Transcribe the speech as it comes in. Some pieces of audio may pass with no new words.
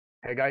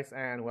Hey guys,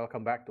 and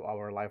welcome back to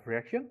our live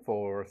reaction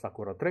for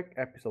Sakura Trick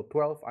episode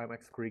 12. I'm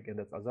X Creek and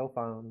that's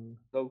Azelfan.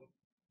 Go.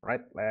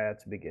 Right,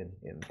 let's begin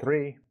in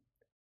 3,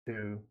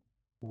 2,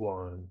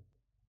 1,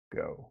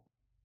 go.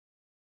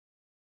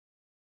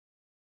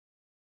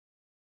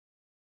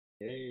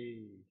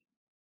 Yay.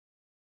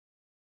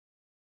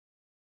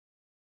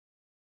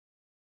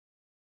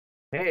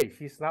 Hey,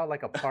 she's now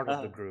like a part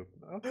of the group.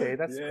 Okay,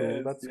 that's cool.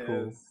 Yes, That's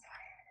cool. yes.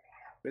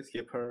 Let's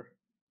keep her.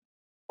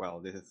 Well,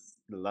 this is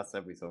the last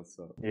episode,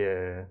 so.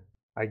 Yeah,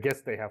 I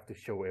guess they have to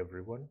show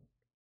everyone.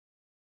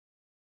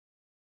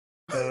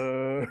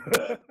 Uh,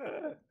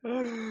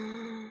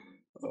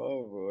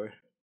 Oh boy.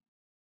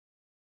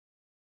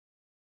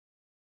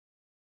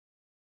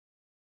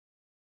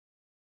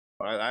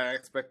 Alright, I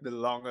expect the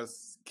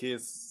longest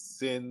kiss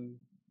scene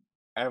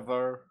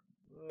ever.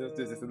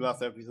 This is the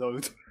last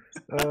episode.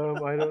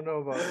 I don't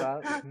know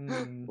about that.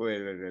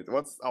 Wait.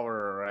 What's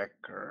our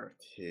record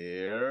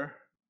here?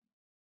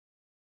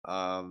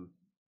 Um,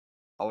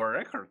 our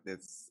record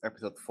is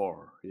episode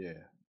 4.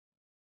 Yeah,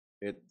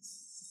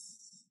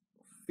 it's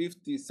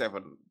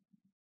 57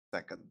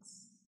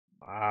 seconds,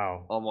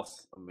 Wow.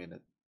 almost a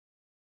minute.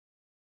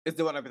 It's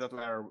the one episode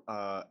where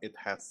it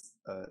has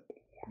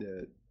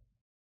the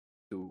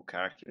two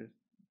characters,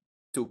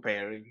 two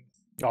pairings.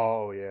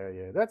 Oh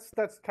yeah. That's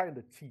kind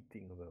of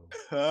cheating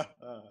though.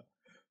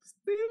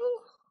 Still.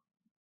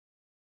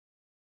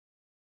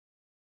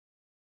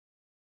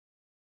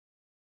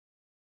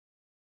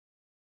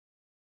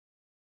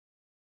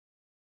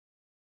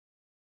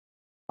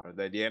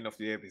 At the end of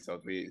the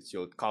episode, we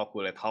should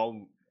calculate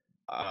how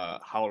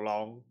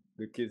long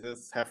the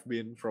kisses have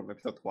been from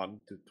episode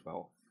 1 to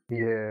 12.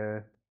 Yeah.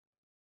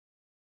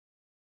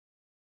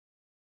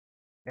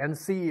 And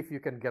see if you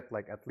can get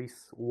like at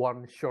least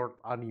one short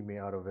anime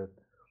out of it.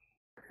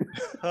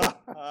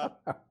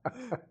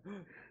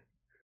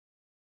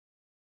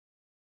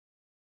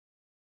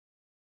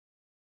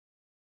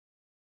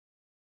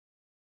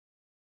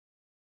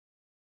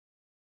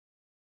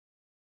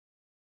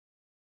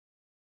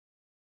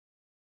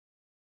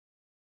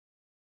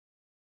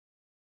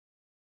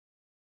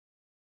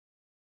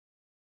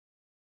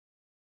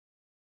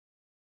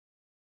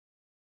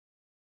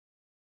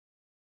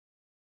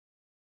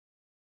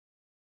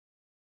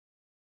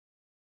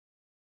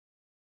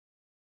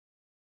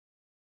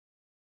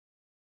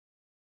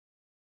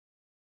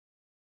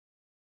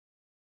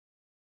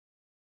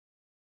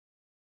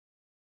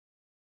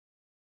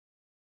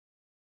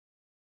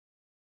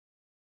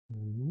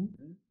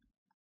 Mhm.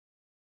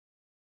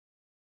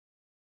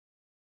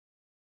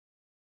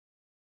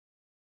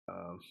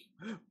 um,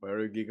 why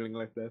are you giggling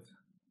like that?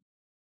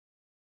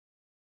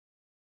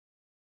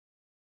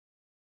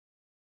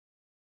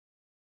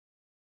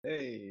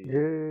 Hey.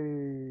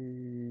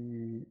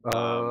 Yay.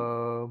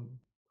 Oh.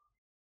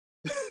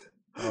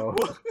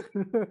 What?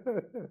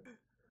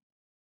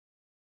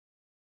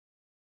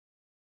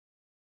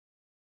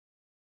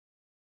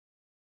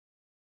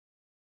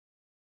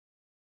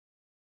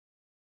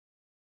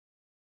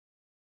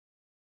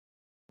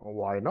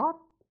 Why not?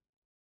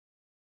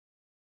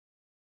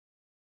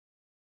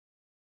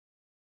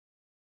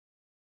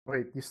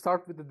 Wait, you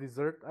start with the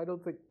dessert? I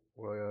don't think.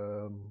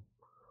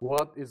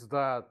 What is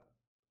that?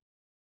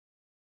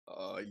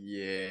 Oh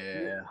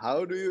yeah.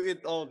 How do you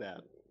eat all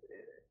that?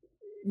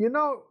 You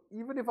know,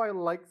 even if I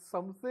like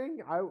something,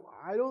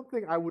 I don't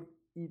think I would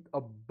eat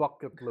a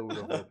bucket load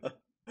of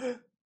it.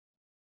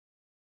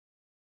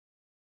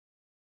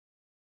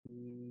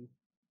 Mm,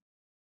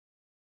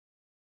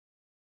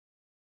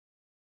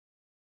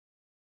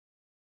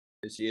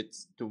 she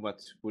eats too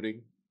much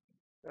pudding.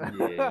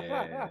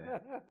 Yeah.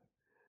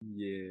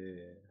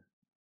 Yeah.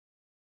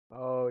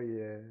 Oh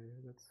yeah,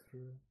 that's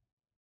true.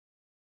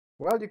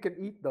 Well, you can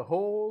eat the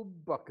whole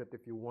bucket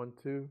if you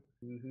want to.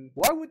 Mm-hmm.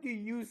 Why would you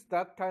use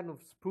that kind of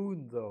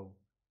spoon though?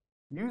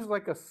 Use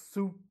like a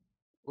soup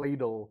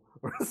ladle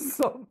or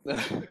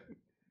something.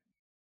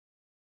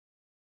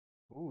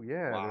 Oh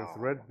yeah, there's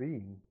red Wow.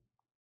 bean.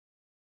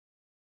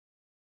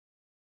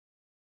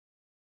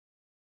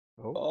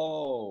 Oh.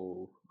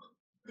 Oh.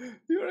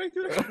 You're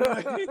actually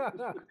crying.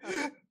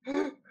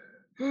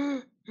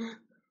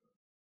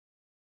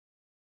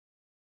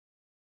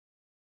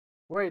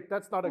 Wait,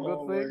 that's not a good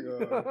Oh my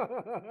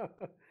thing.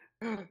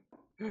 god.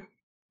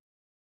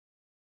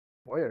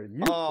 Why are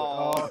you?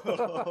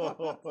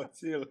 Oh,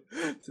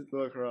 she's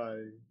not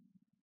crying.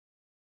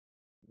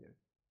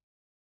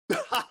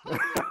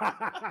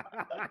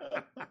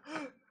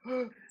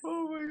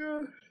 Oh my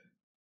god.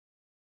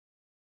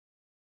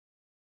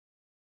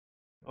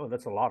 Oh,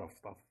 that's a lot of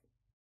stuff.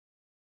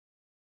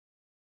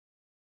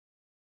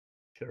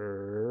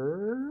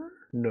 Sure.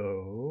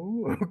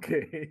 No.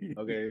 Okay.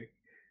 Okay.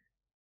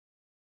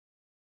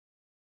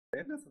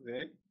 Yeah, that's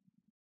okay.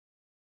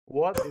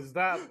 What is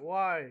that?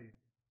 Why?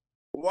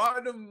 Why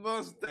the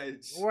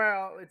mustache?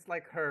 Well, it's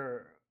like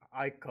her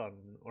icon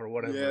or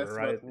whatever, Yes,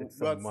 right? It's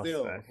a but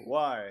still, mustache.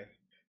 why?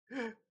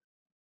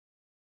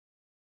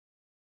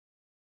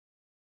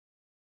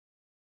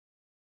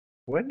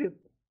 When did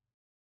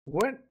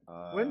when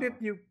when did Uh,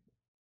 you?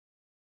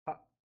 Uh,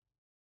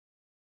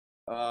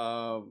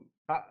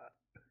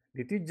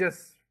 Did you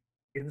just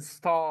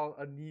install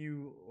a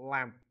new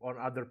lamp on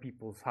other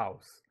people's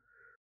house?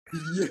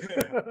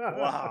 Yeah.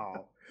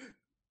 Wow.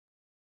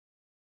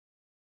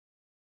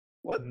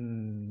 What?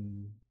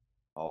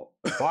 Oh.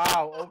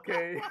 Wow,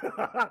 okay.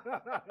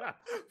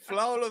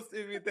 Flawless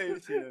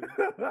imitation.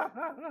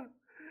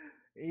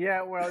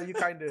 Yeah, well, you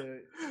kind of.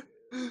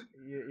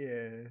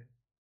 Yeah.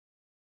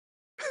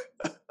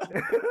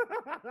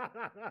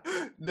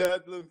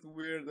 That looks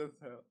weird as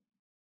hell.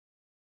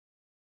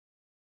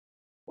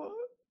 What?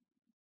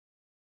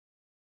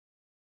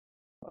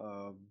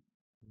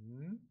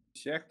 Hmm?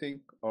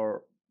 Checking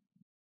or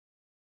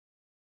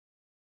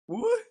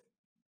what?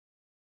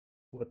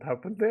 What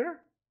happened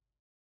there?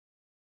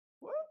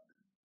 What?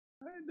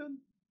 I don't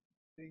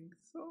think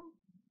so.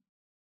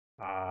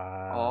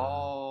 Ah.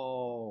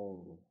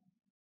 Oh.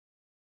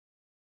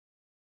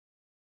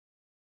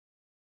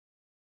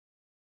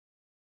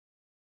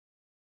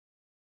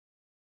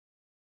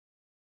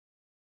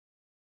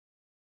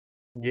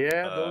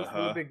 Yeah, those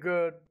will Uh-huh. be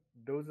good.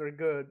 Those are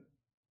good.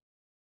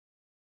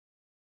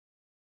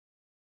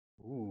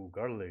 Ooh,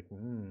 garlic.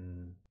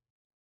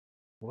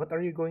 What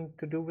are you going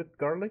to do with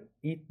garlic?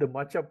 Eat the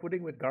matcha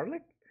pudding with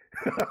garlic?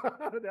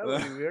 That'll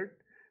be weird.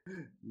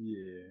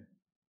 Yeah.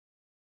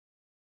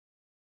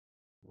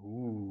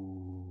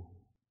 Ooh.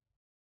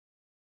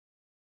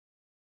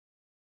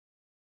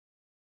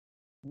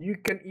 You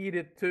can eat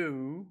it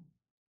too.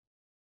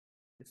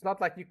 It's not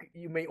like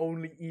you may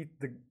only eat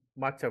the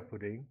matcha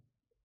pudding.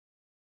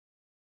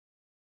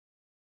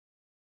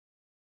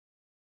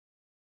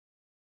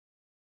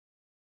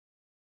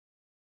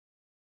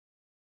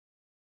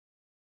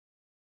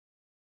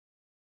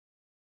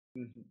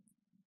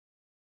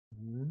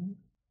 Hmm?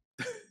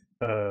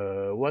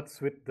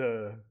 What's with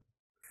the?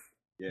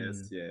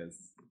 Yes,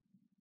 yes.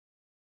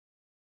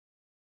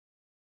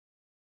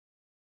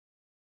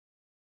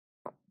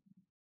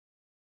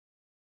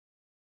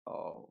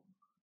 Oh.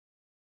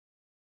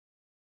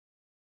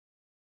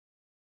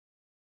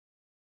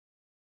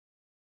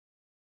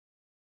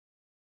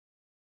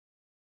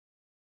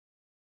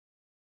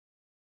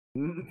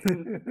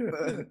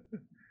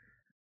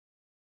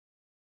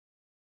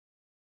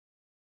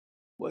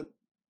 What?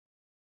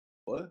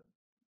 What?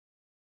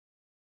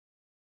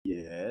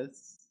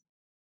 Yes.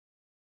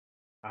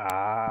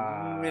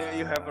 Yeah,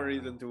 you have a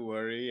reason Ah. to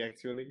worry,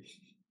 actually.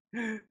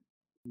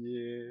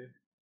 Yeah.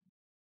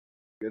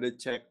 Gotta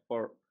check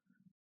for.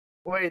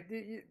 Wait,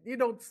 you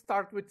don't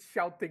start with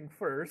shouting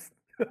first.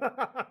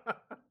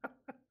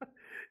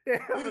 They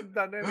haven't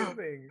done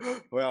anything.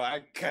 Well,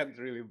 I can't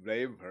really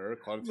blame her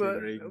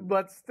considering.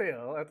 But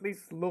still, at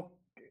least look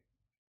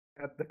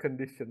at the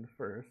condition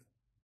first.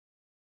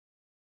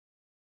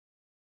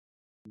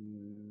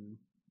 Mm,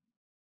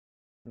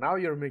 Now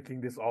you're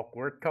making this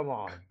awkward. Come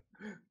on.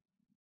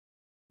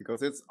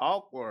 because it's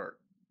awkward.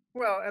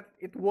 Well,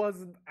 it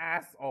wasn't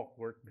as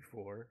awkward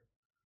before.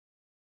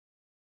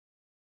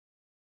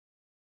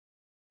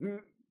 Mm,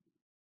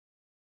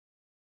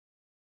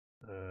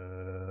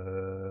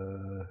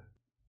 Uh,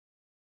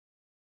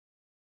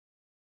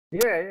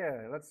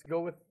 yeah. Let's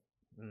go with.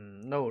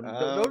 No,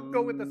 don't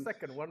go with the Um.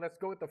 second one. Let's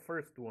go with the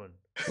first one.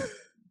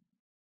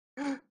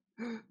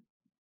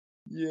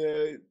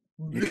 Yeah.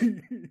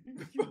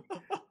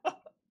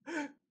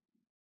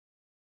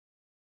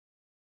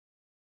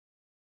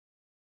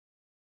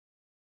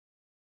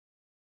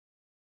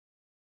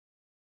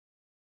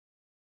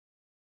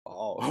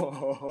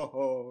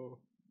 Oh.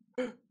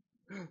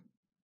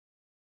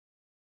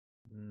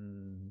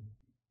 Mm,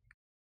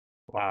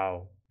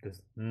 wow.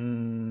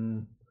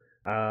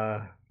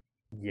 Uh,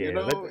 You yeah.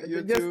 know,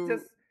 you two.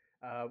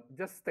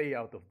 Just stay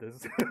out of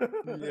this.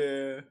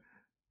 Yeah.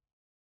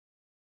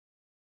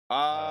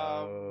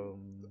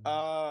 Um. um.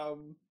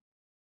 Um.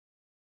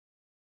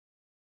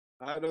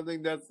 I don't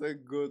think that's a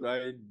good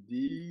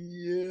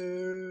idea.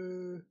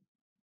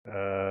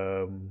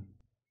 Um.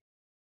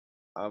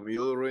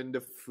 You'll ruin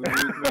the food,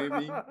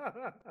 maybe.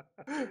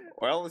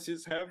 Well,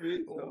 she's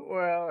happy, so.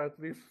 Well, at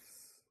least.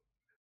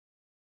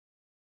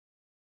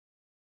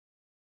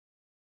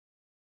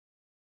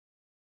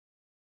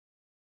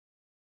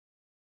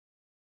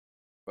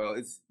 Well,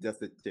 it's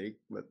just a take,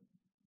 but.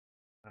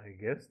 I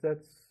guess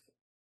that's.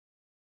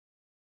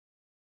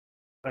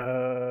 Um.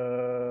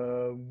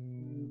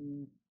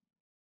 Mm,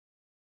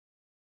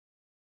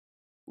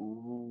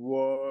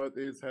 what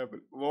is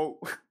happening? Whoa.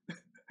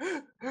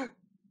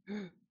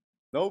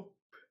 Nope.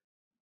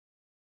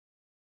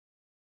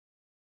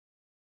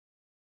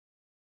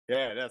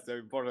 Yeah, that's the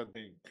important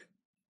thing.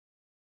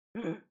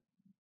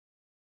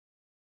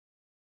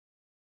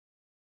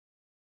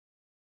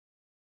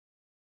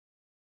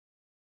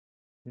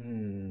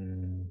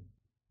 Hmm.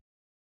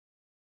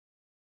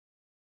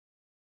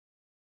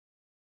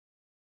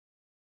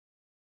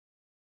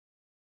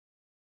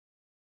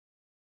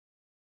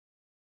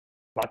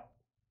 What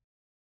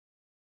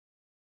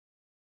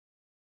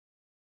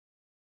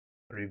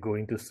are you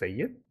going to say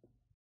it?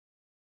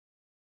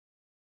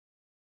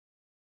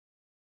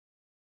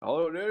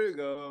 Oh, there you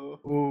go.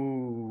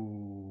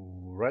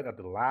 Ooh. right at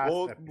the last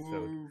Bold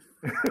episode. move.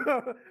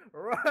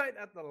 Right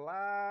at the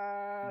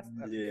last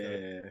episode.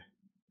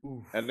 Yeah.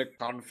 Oof. And the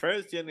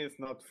confession is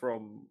not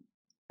from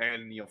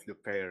any of the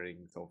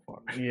pairing so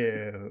far.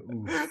 Yeah.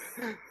 Oof.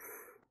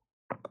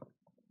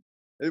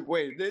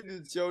 Wait, they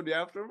didn't show the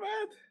aftermath?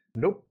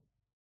 Nope.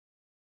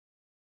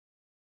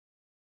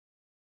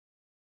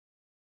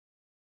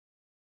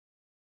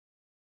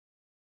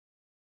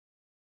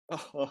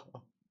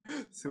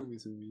 Sumi.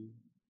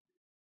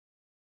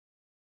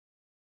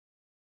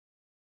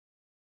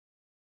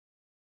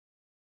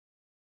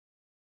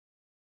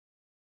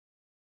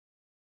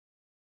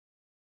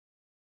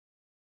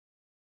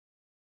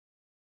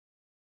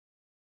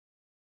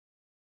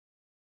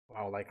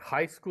 Wow, like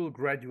high school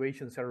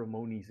graduation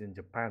ceremonies in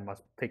Japan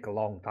must take a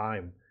long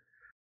time.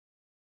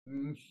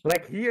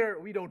 Like here,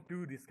 we don't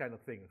do these kind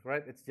of things,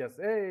 right? It's just,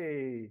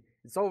 hey,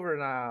 it's over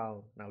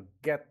now. Now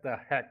get the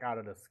heck out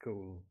of the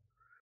school.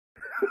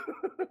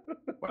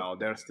 Well,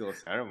 there's still a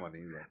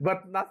ceremony,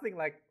 but nothing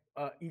like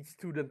each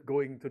student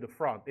going to the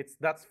front.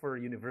 That's for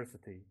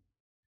university,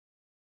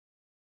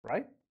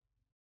 right?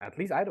 At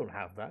least I don't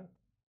have that.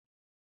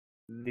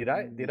 Did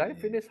I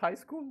finish high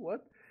school?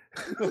 What?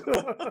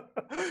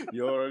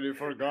 You already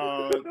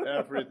forgot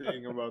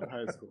everything about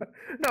high school.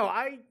 No,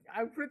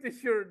 I'm pretty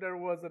sure there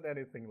wasn't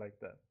anything like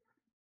that.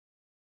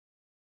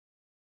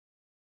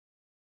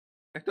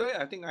 Actually,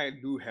 I think I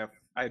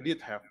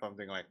did have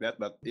something like that,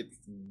 but it's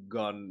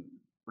gone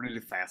really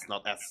fast,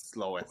 not as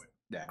slow as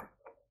that.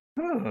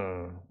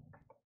 I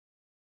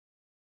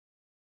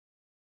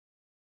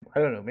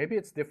don't know. Maybe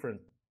it's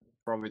different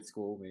from its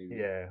school, maybe.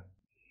 Yeah.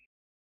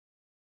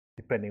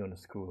 Depending on the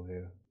school,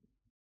 yeah.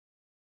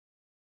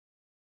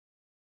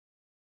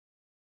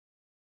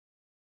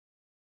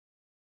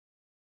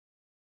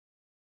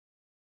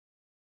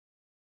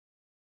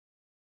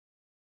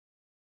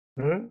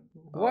 Huh?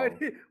 Why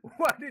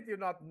did you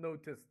not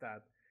notice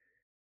that?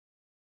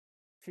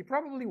 She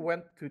probably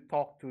went to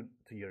talk to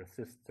your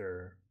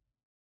sister.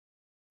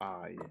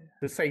 Yeah.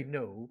 To say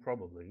no,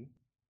 probably.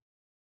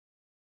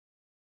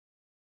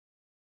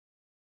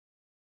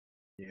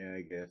 Yeah,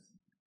 I guess.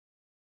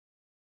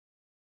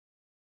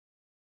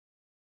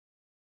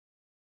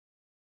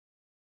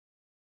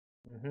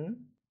 Mm-hmm.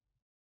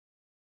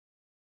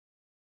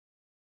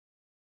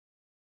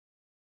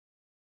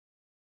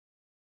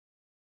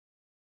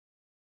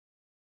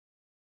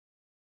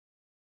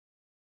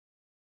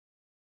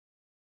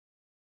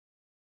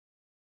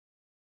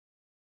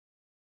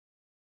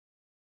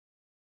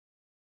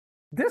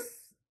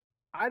 This,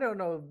 I don't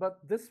know,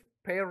 but this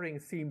pairing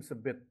seems a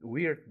bit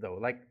weird though.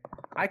 Like,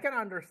 I can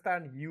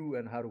understand you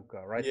and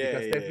Haruka, right? Yeah,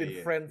 because they've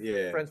been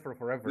friends for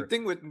forever. The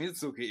thing with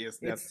Mitsuki is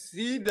that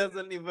she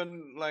doesn't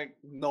even like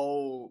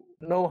know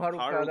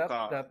Haruka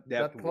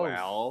that close.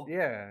 well.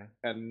 Yeah.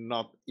 And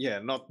not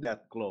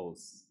that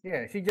close.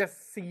 Yeah, she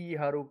just see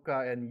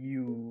Haruka and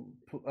you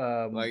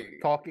like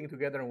talking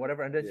together and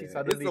whatever, and then she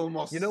suddenly,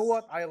 you know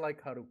what? I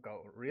like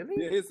Haruka. Really?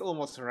 Yeah, it's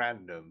almost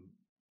random.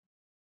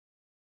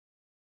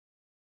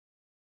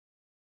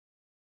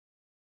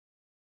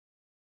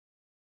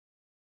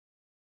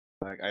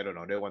 Like, I don't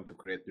know, they want to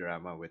create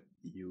drama with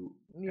you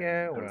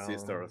and her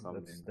sister or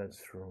something.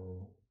 That's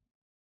true.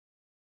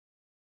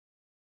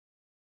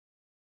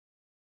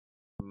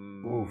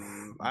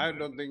 Oof. I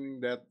don't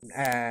think that's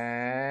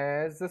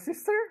as a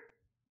sister.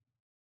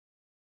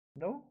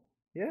 No.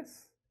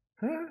 Yes.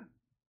 Huh?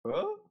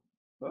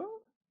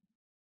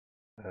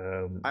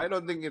 I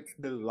don't think it's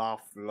the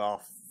love.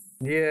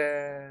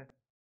 Yeah.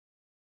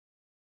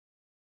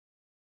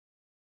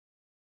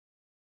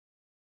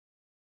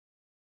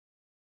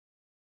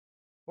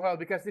 Well,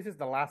 because this is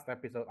the last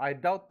episode, I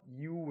doubt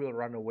you will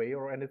run away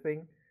or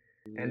anything,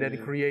 and then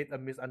create a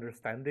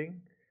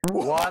misunderstanding.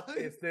 What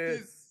is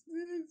this?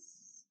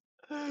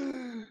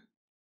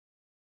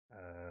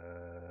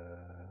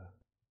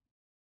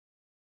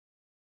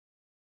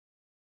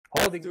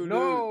 Holding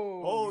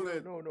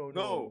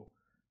no.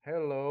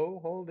 Hello,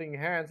 holding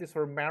hands is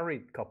for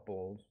married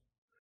couples.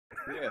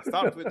 Yeah,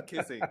 start with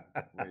kissing.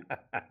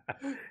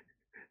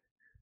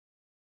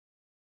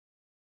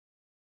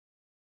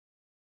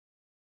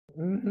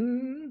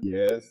 Mm-hmm.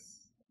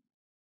 Yes.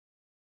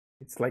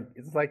 It's like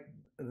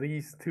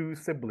these two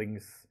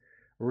siblings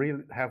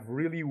really have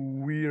really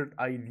weird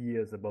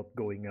ideas about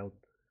going out.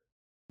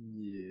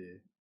 Yeah.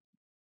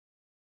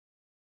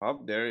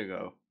 Oh, there you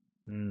go.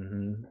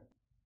 Mm-hmm.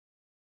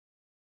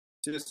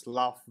 Just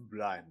love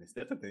blind. Is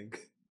that a thing?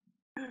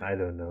 I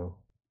don't know.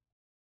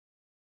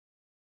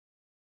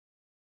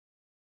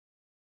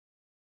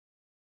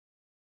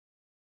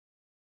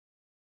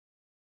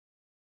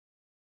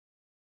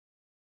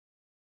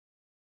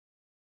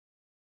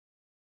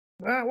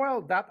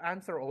 Well, that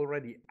answer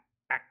already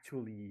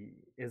actually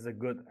is a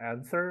good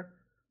answer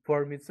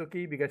for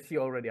Mitsuki because she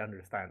already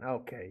understands.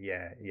 Okay,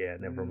 yeah,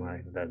 never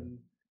mind then.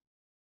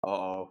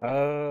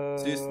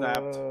 She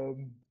snapped.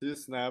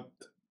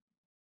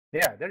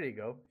 Yeah, there you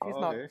go.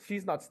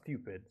 She's not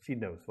stupid. She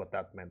knows what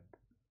that meant.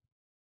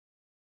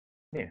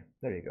 Yeah,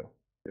 there you go.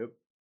 Yep.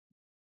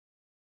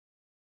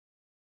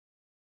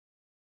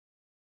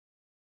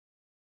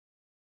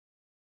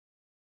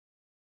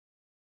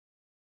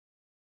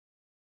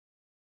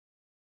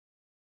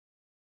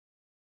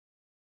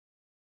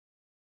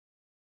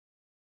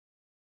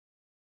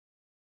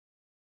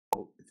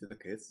 it a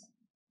kiss?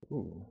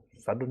 Ooh,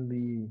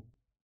 suddenly.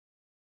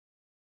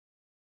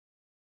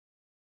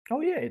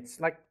 Oh yeah, it's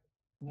like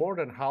more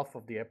than half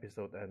of the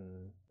episode,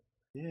 and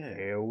Yeah.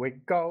 here we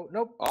go.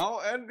 Nope, Oh,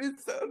 and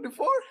it's on the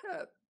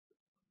forehead.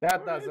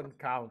 that Alright. doesn't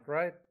count,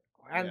 right?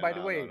 And Yeah, by the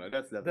no, way, no, that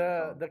doesn't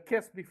the count. the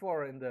kiss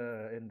before in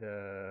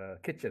the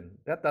kitchen,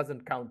 that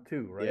doesn't count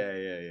too, right?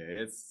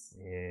 Yeah. It's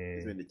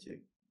Yeah. when the chick.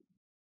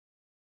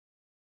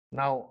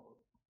 Now,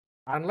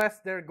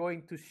 unless they're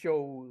going to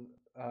show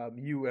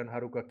you and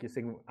Haruka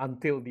kissing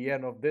until the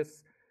end of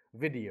this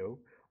video,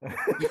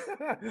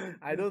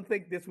 I don't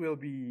think this will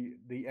be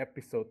the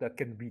episode that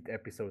can beat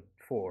episode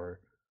 4.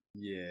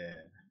 Yeah.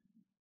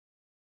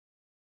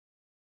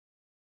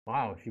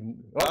 Wow, she.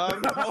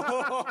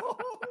 No.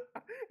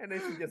 And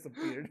then she just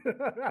appeared.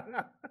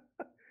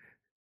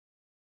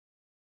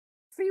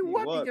 See See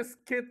what? what?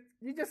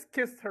 You just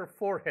kissed her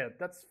forehead.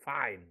 That's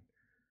fine.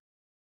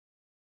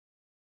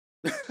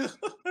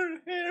 Her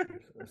hair.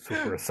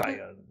 Super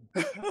Saiyan.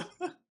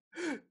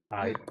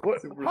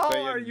 Super How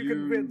Saiyan are you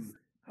convinced?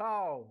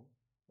 How?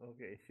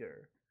 Okay,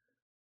 sure.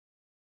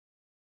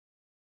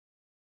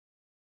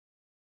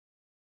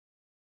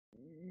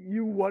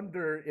 You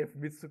wonder if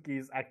Mitsuki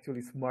is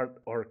actually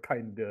smart or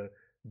kinda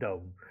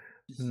dumb.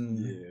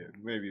 Yeah,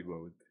 maybe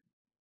both.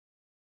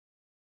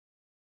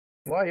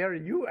 Why are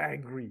you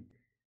angry?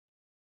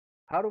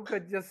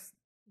 Haruka just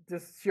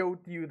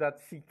showed you that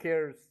she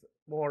cares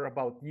more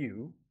about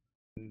you.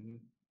 Mm-hmm.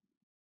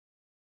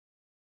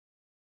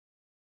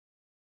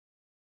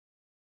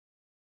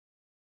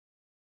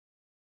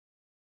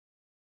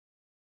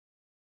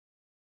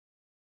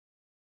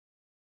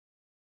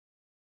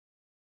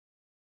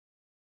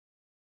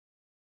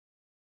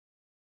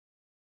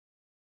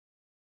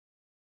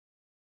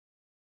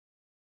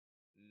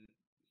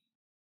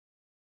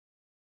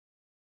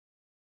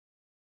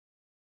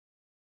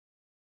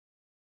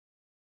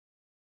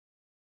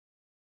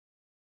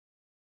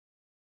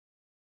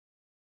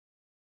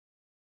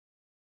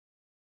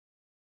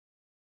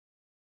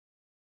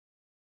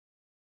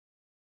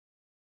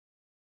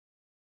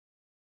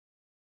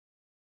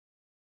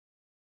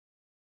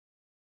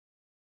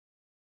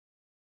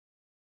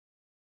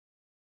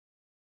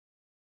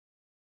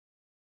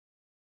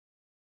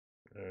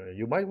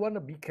 You might want to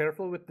be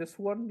careful with this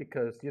one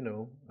because she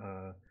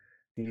has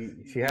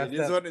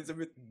this that. one is a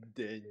bit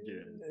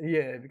dangerous.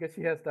 Yeah, because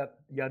she has that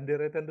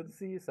yandere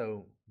tendency.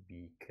 So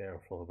be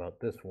careful about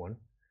this one.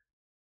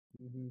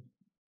 Mm-hmm.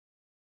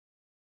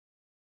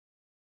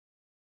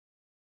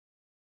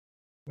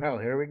 Well,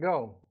 here we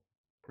go.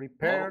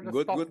 Prepare the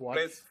good stopwatch.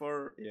 place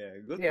for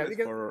good Yeah, place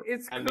because for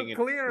it's ending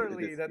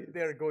clearly it, that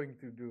they're going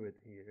to do it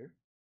here,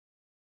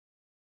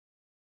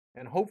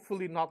 and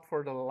hopefully not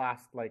for the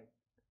last like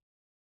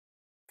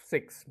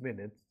 6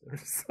 minutes or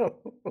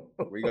so.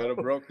 We gotta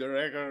broke the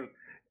record.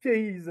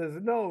 Jesus,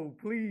 no,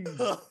 please.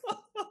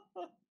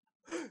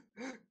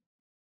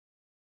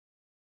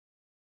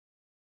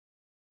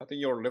 I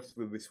think your lips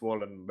will be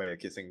swollen by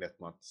kissing that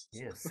much.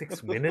 Yeah,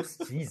 6 minutes?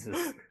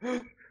 Jesus.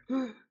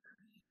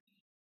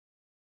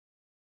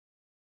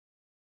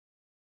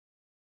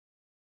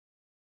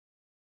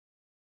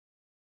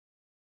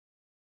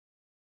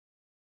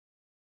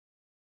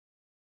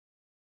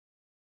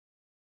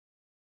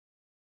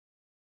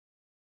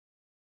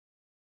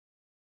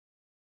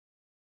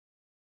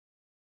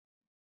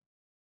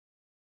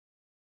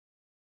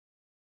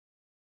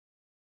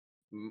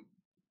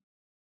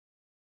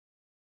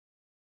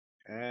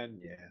 And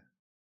yeah.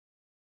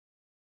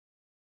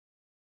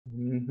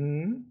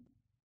 Mm-hmm.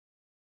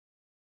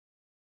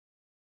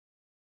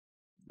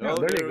 Oh,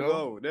 there there you you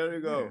go. There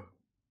you go. Yeah.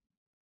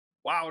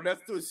 Wow,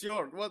 that's too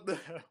short. What the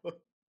hell?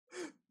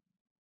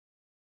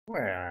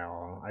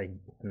 Well,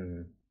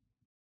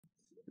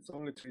 It's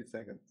only 3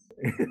 seconds.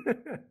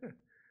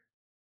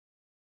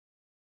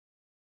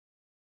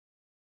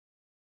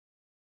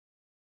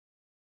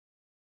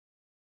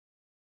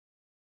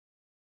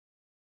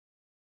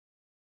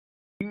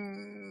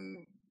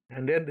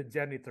 And then the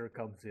janitor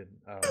comes in.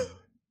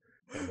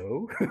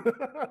 Hello?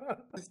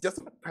 It's just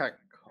a pack.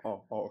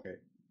 Oh, okay.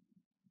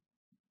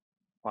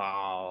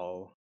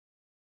 Wow.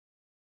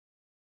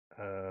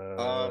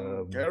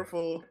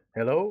 Careful.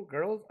 Hello,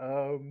 girls.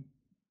 All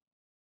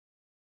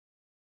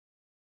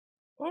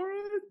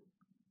right.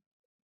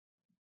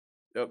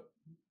 Yep.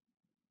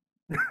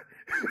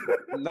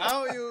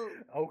 Now you.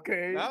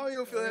 Okay. Now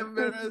you feel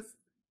embarrassed.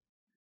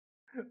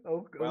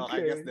 Okay. Well,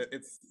 I guess that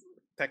it's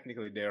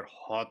technically their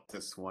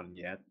hottest one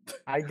yet.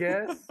 I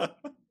guess.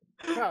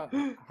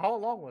 How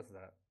long was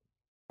that?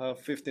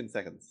 15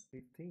 seconds.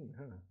 15,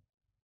 huh?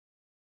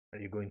 Are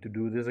you going to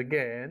do this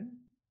again?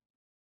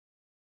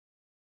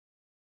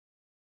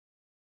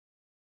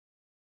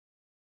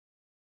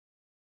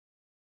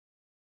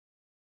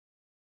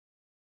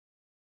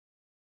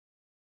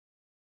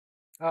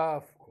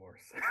 Of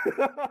course.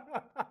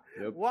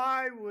 Yep.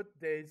 Why would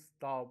they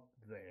stop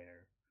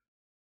there?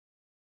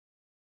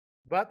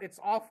 But it's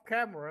off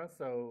camera,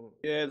 so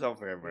Yeah, it's off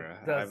camera.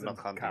 I'm not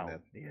counting count.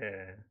 that.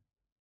 Yeah.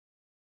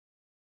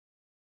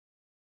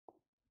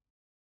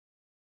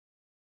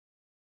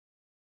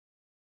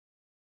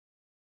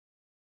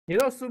 You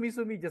know, Sumi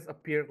Sumi just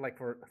appeared like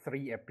for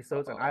 3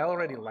 episodes, and I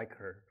already like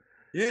her.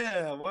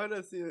 Yeah, why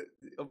does he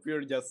appear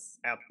just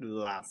at the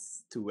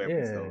last 2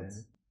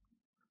 episodes?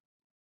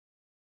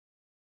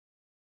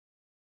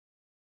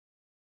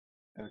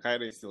 And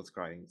Kairi is still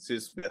crying.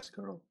 She's best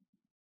girl.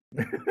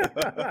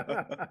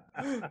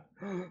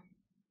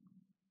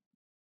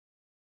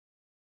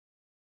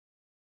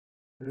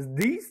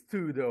 These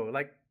two though,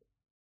 like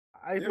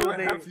I Yeah, feel where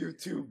they have you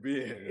two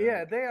been? yeah,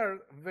 Like, they are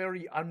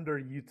very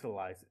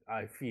underutilized.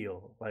 I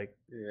feel like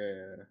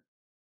yeah.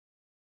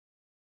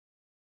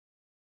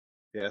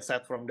 Yeah,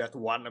 aside from that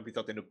one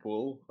episode in the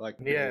pool, like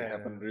they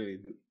haven't really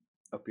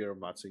appeared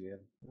much again.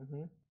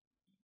 Mm-hmm.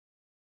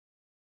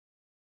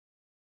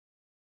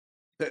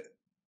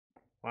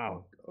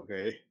 Wow.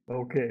 Okay.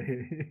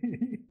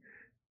 Okay.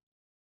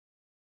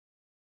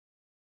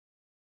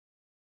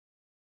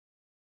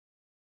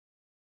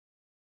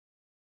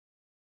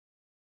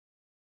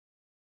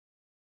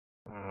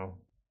 Wow.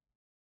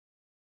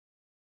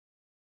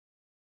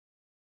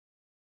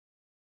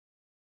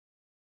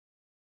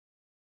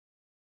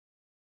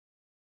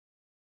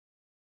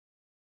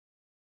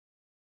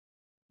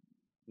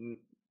 Mm.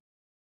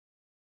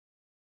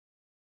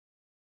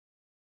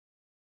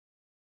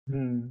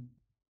 Hmm.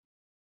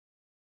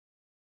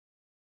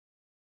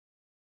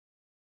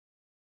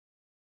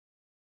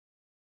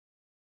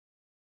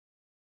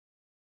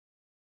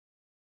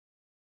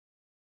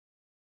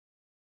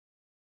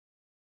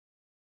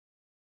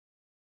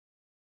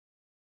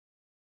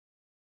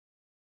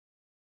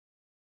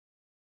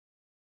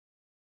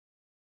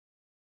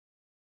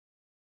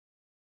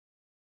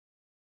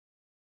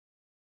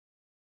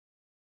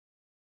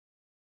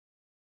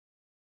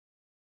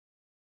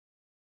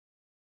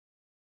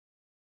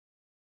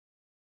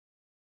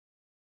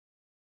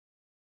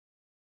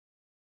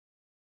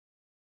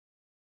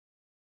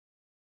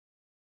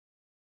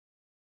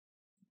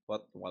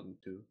 What 1,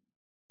 2?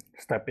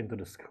 Step into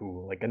the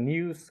school, like a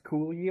new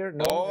school year.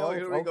 No, Oh, else?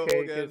 here we go Okay,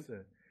 again.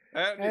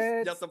 And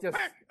it's just a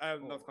pack.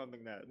 I'm not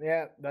counting that.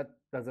 Yeah, that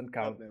doesn't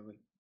count. God damn it.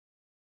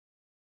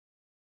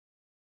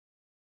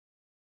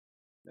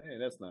 Hey,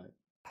 that's nice.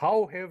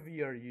 How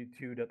heavy are you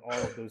two that all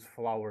of those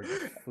flowers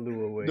just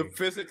flew away? The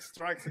physics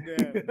strikes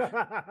again.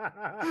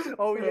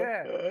 Oh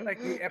yeah, like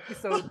the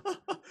episode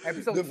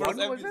the one,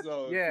 first was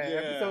episode. it?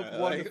 Yeah, episode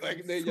 1 is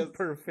like they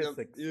super just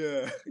physics.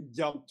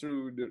 jump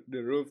through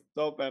the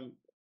rooftop and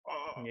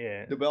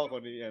Yeah, the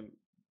balcony, and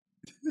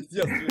it's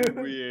just really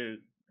weird.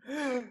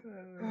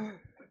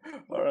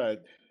 All right,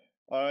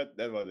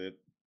 that was it.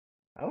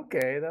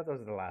 Okay, that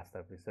was the last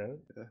episode.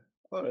 Yeah.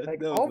 All right, Like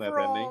that was nice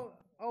ending.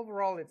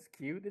 overall, it's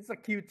cute. It's a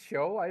cute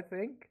show, I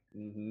think.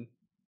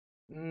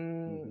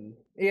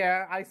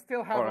 Yeah, I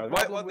still have a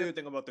problem what with. do you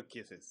think about the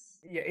kisses?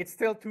 Yeah, it's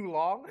still too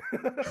long.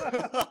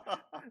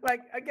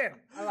 Like again,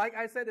 like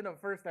I said in the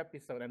first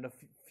episode and the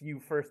few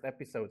first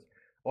episodes,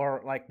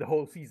 or like the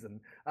whole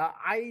season,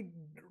 I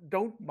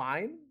don't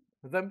mind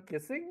them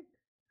kissing,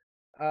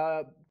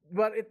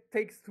 but it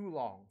takes too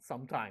long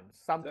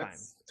sometimes.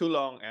 That's too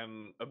long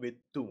and a bit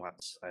too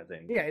much, I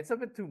think. Yeah, it's a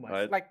bit too much.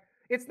 Right? Like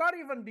it's not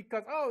even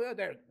because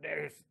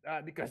there's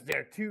because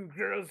they're two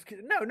girls.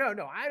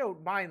 No, I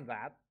don't mind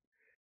that.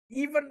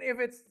 Even if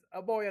it's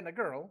a boy and a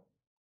girl,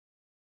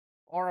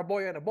 or a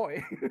boy and a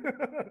boy,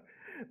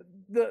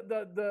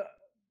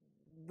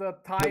 the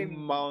time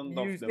amount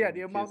used, of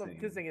the amount of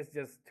kissing is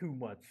just too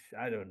much.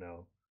 I don't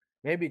know.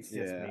 Maybe it's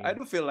just me. I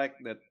do feel like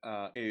that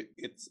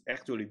it's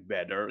actually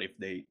better if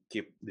they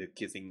keep the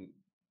kissing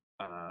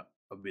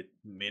a bit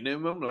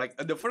minimum. Like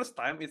the first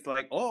time, it's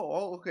like,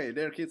 oh, okay,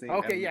 they're kissing.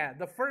 Okay, yeah,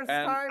 the first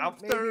time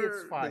after maybe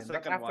it's fine, the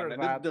second but after one,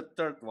 that, and the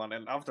third one,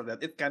 and after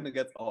that, it kind of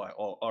gets,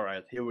 all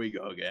right, here we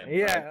go again.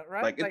 Yeah,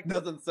 right. Like it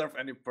doesn't serve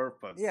any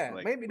purpose. Yeah,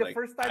 like, maybe the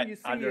first time you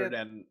see other it,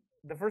 than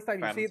the first time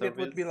you fan see it, it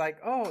would be service. like,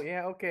 oh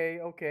yeah,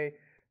 okay.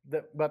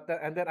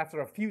 And then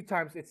after a few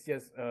times, it's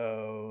just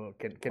can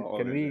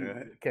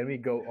we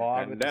go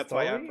on And with that's the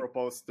why I story?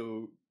 propose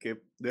to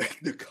keep the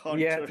counter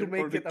Yeah, to for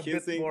make the it a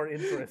kissing, bit more to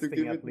interesting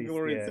keep at it least.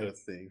 more Yeah.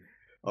 interesting.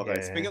 Okay,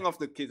 Yeah. speaking of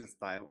the kisses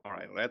time, all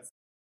right, let's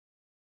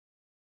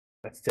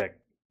check.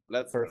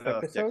 First check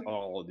episode?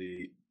 all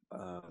the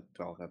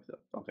 12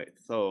 episodes. Okay,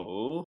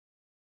 so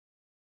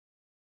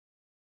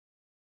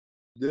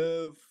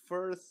the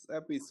first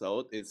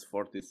episode is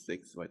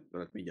 46. Wait,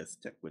 let me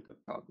just check with the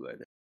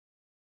calculator.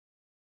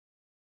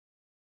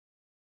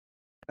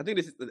 I think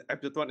this is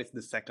episode 1 is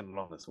the second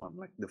longest one.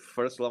 Like the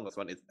first longest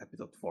one is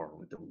episode 4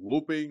 with a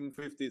whooping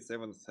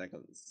 57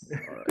 seconds.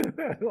 All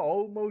right.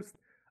 Almost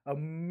a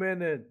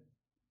minute.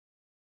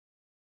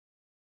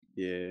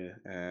 Yeah,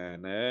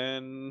 and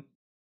then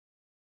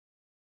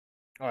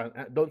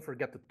don't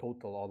forget to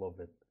total all of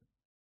it.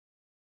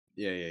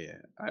 Yeah.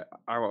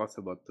 I was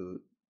about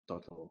to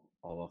total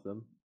all of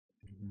them.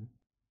 Mm-hmm.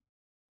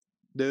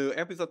 The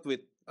episode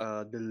with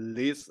the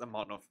least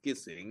amount of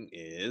kissing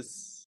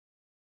is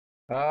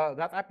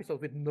that episode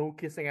with no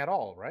kissing at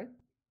all, right?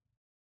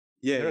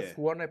 There's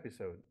one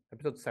episode.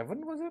 Episode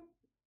 7, was it?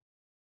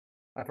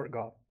 I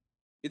forgot.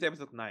 It's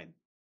episode 9.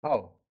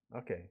 Oh,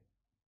 okay.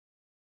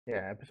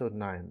 Yeah, episode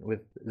 9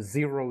 with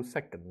 0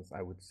 seconds,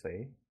 I would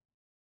say.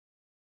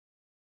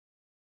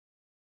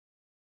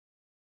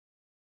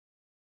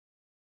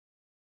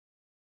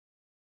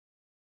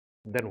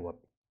 Then what?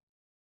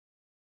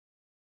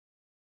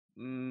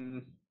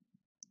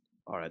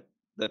 All right,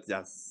 let's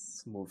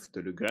just move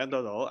to the grand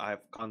total. I've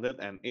counted,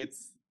 and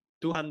it's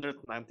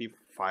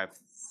 295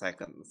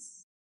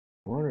 seconds.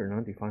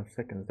 495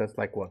 seconds. That's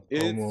like what?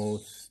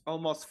 It's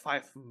almost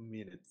 5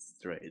 minutes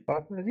straight.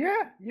 5 minutes?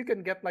 Yeah, you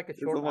can get like a It's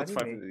short almost anime.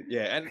 5 minutes.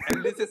 Yeah,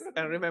 and this is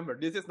and remember,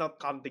 this is not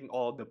counting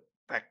all the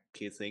peck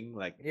kissing.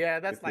 Like Yeah,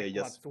 that's if like they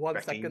what? just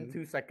 1 second, pecking,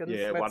 2 seconds.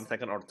 yeah, Let's 1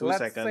 second or 2 let's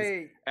seconds.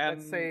 say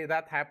let's say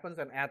that happens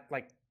and add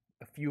like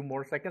a few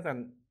more seconds,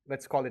 and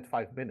let's call it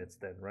 5 minutes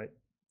then, right?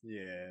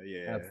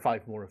 yeah. Add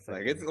 5 more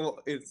Like seconds.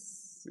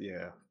 it's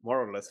more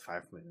or less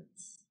 5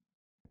 minutes.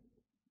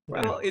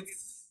 Yeah. Well,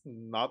 it's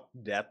not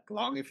that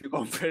long if you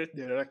compare it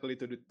directly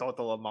to the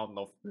total amount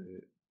of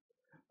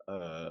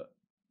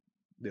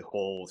the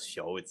whole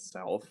show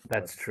itself.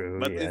 That's true.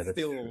 But Yeah, it's that's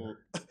still true.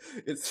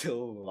 it's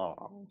still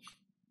long.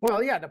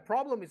 Well, yeah, the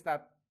problem is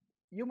that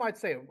you might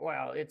say,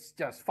 well, it's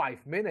just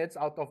 5 minutes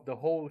out of the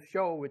whole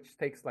show, which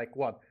takes like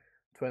what,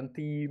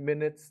 20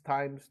 minutes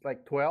times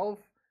like 12?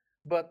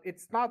 But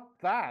it's not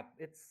that.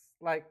 It's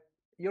like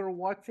you're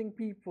watching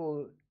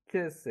people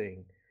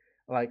kissing.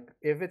 Like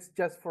if it's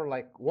just for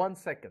like 1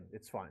 second,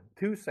 it's fine.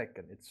 2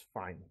 seconds, it's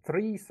fine.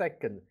 3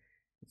 seconds,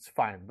 it's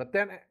fine. But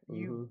then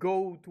you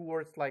go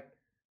towards like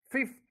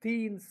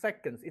 15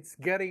 seconds, it's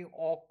getting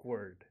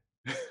awkward.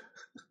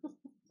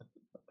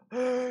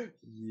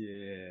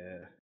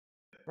 Yeah.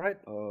 Right.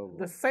 Oh.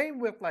 The same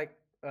with like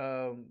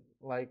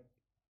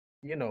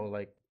you know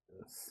like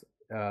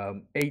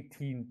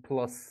 18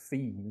 plus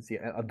scenes,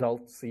 yeah,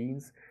 adult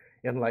scenes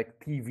in like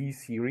TV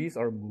series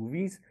or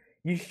movies.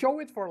 You show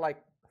it for like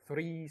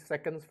 3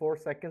 seconds, 4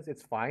 seconds,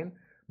 it's fine.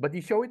 But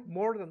you show it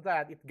more than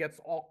that, it gets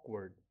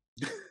awkward.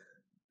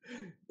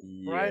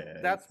 Right?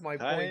 Yeah, That's my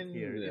point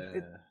here.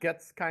 It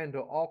gets kind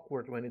of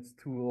awkward when it's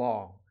too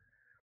long.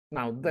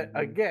 Now,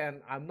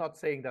 again, I'm not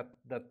saying that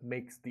that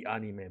makes the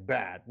anime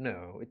bad.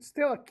 No, it's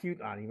still a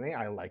cute anime.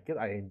 I like it.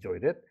 I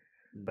enjoyed it.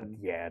 But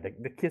yeah,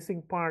 the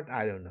kissing part,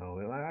 I don't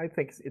know. I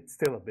think it's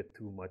still a bit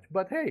too much.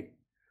 But hey,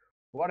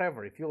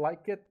 whatever. If you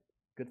like it,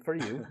 good for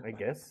you, I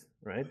guess.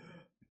 Right?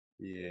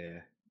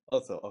 Yeah.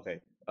 Also, okay.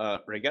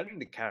 Regarding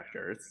the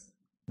characters,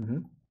 Mm-hmm.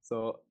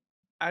 so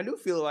I do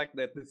feel like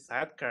that the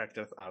side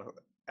characters are,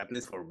 at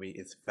least for me,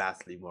 is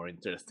vastly more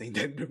interesting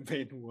than the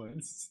main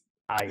ones.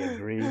 I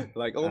agree.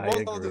 Like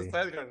almost all the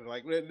side characters,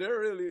 like they're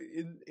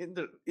really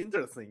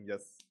interesting.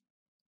 Just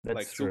that's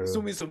like true.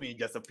 Sumi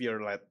just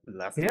appeared like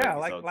last two yeah,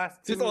 episodes. like last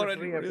She's 2 or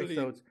already 3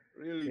 episodes.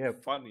 really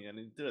funny and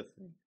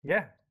interesting.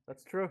 Yeah,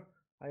 that's true.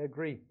 I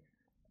agree.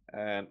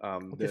 And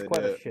Which is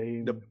quite a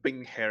shame. the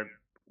pink haired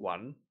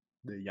one,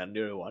 the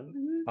yandere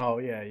one. Oh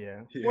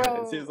yeah.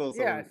 Well, she's also...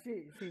 yeah,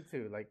 she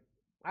too. Like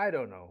I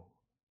don't know.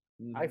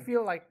 I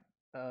feel like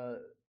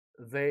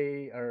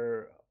they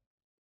are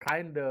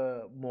kind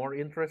of more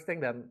interesting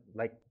than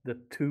like the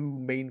 2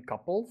 main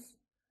couples.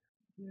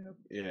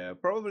 Yeah,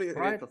 probably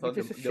right? it's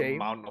also the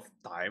amount of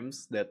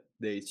times that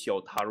they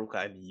showed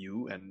Haruka and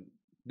Yu, and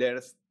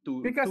there's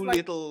too like,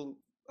 little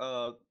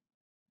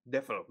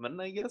development,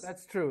 I guess.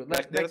 That's true.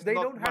 Like they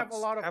don't have a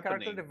lot of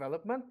character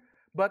development,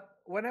 but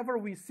whenever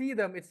we see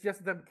them, it's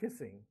just them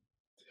kissing.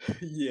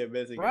 Yeah,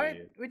 basically.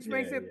 Right? Which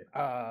makes it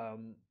like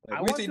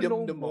I want to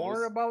know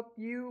more about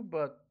you,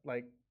 but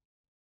like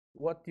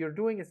what you're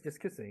doing is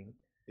just kissing.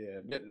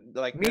 Yeah,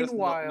 like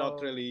meanwhile,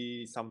 not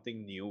really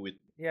something new with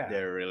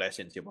their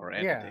relationship or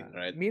anything,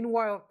 right?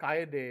 Meanwhile,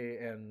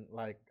 Kaede and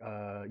like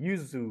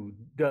Yuzu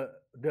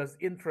does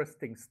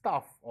interesting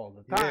stuff all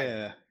the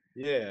time.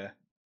 Yeah.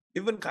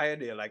 Even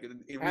Kaede, like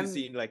we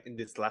seen like in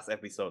this last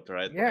episode,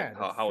 right? Yeah,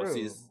 like, how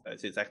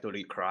she's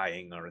actually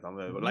crying or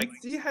something. But, like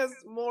she has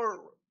more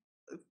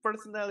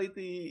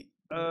personality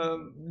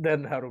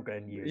than Haruka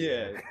and Yu.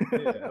 Yeah,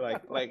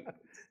 like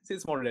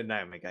she's more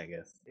dynamic, I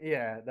guess.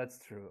 Yeah, that's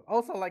true.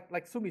 Also,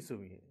 like Sumi,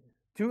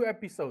 2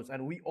 episodes,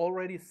 and we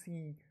already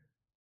see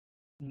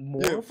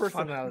more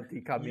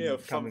personality coming.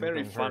 Some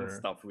very fun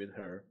stuff with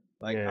her.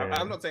 Like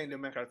I'm not saying the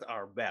main characters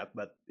are bad,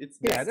 but it's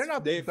just, they're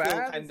not. They bad,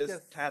 feel kind of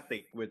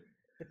static with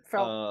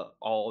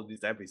all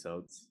these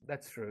episodes.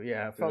 That's true.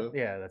 Yeah,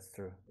 that's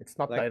true. It's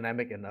not like,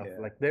 dynamic enough. Yeah.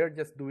 Like they're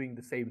just doing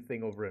the same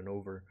thing over and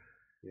over.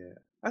 Yeah,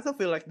 I also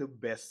feel like the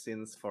best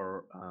scenes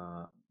for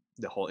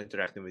the whole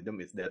interacting with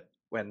them is that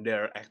when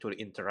they're actually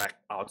interact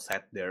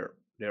outside their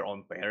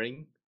own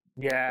pairing.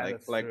 Yeah,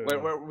 like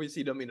where we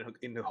see them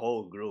in the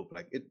whole group,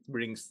 like it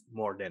brings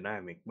more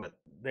dynamic. But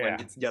when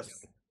it's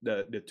just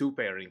the 2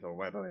 pairings or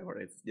whatever,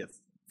 it's just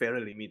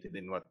very limited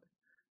in what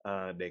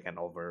they can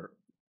offer.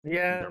 In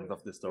terms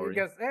of the story.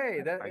 Because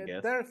hey,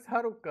 there's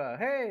Haruka.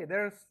 Hey,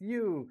 there's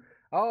you.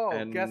 Oh,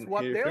 and guess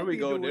what here we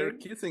go. Doing? They're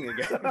kissing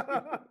again.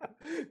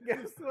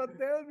 Guess what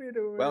they'll be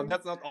doing? Well,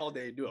 that's not all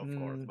they do, of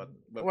course.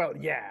 But well,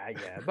 yeah.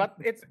 But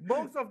it's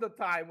most of the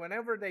time.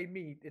 Whenever they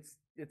meet, it's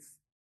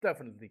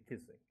definitely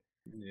kissing.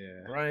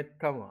 Yeah. Right?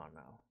 Come on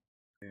now.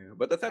 Yeah,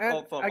 but aside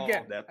And from all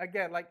again, of that,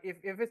 again, like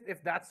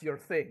if that's your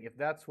thing, if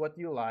that's what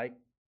you like,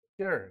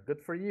 sure, good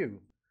for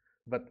you.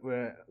 But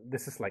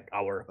this is like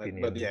our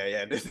opinion. but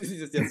yeah, this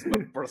is just a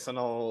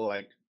personal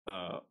like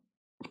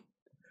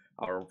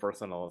our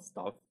personal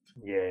stuff.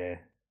 Yeah.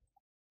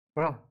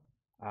 Well,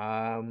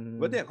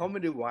 But yeah,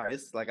 comedy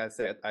wise, like I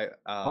said,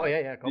 oh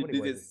yeah,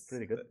 comedy wise is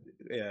pretty good.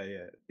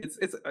 Yeah,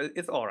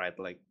 it's all right.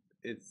 Like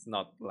it's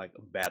not like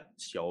a bad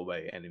show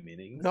by any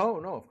meanings. No,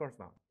 of course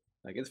not.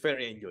 Like it's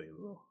very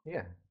enjoyable.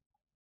 Yeah.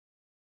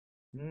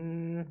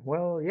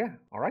 Well, yeah.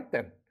 All right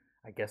then.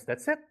 I guess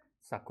that's it.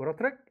 Sakura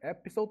Trek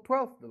episode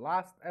 12, the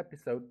last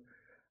episode.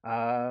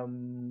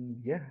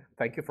 Yeah.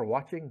 Thank you for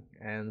watching,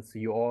 and see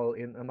you all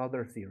in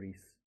another series.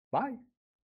 Bye.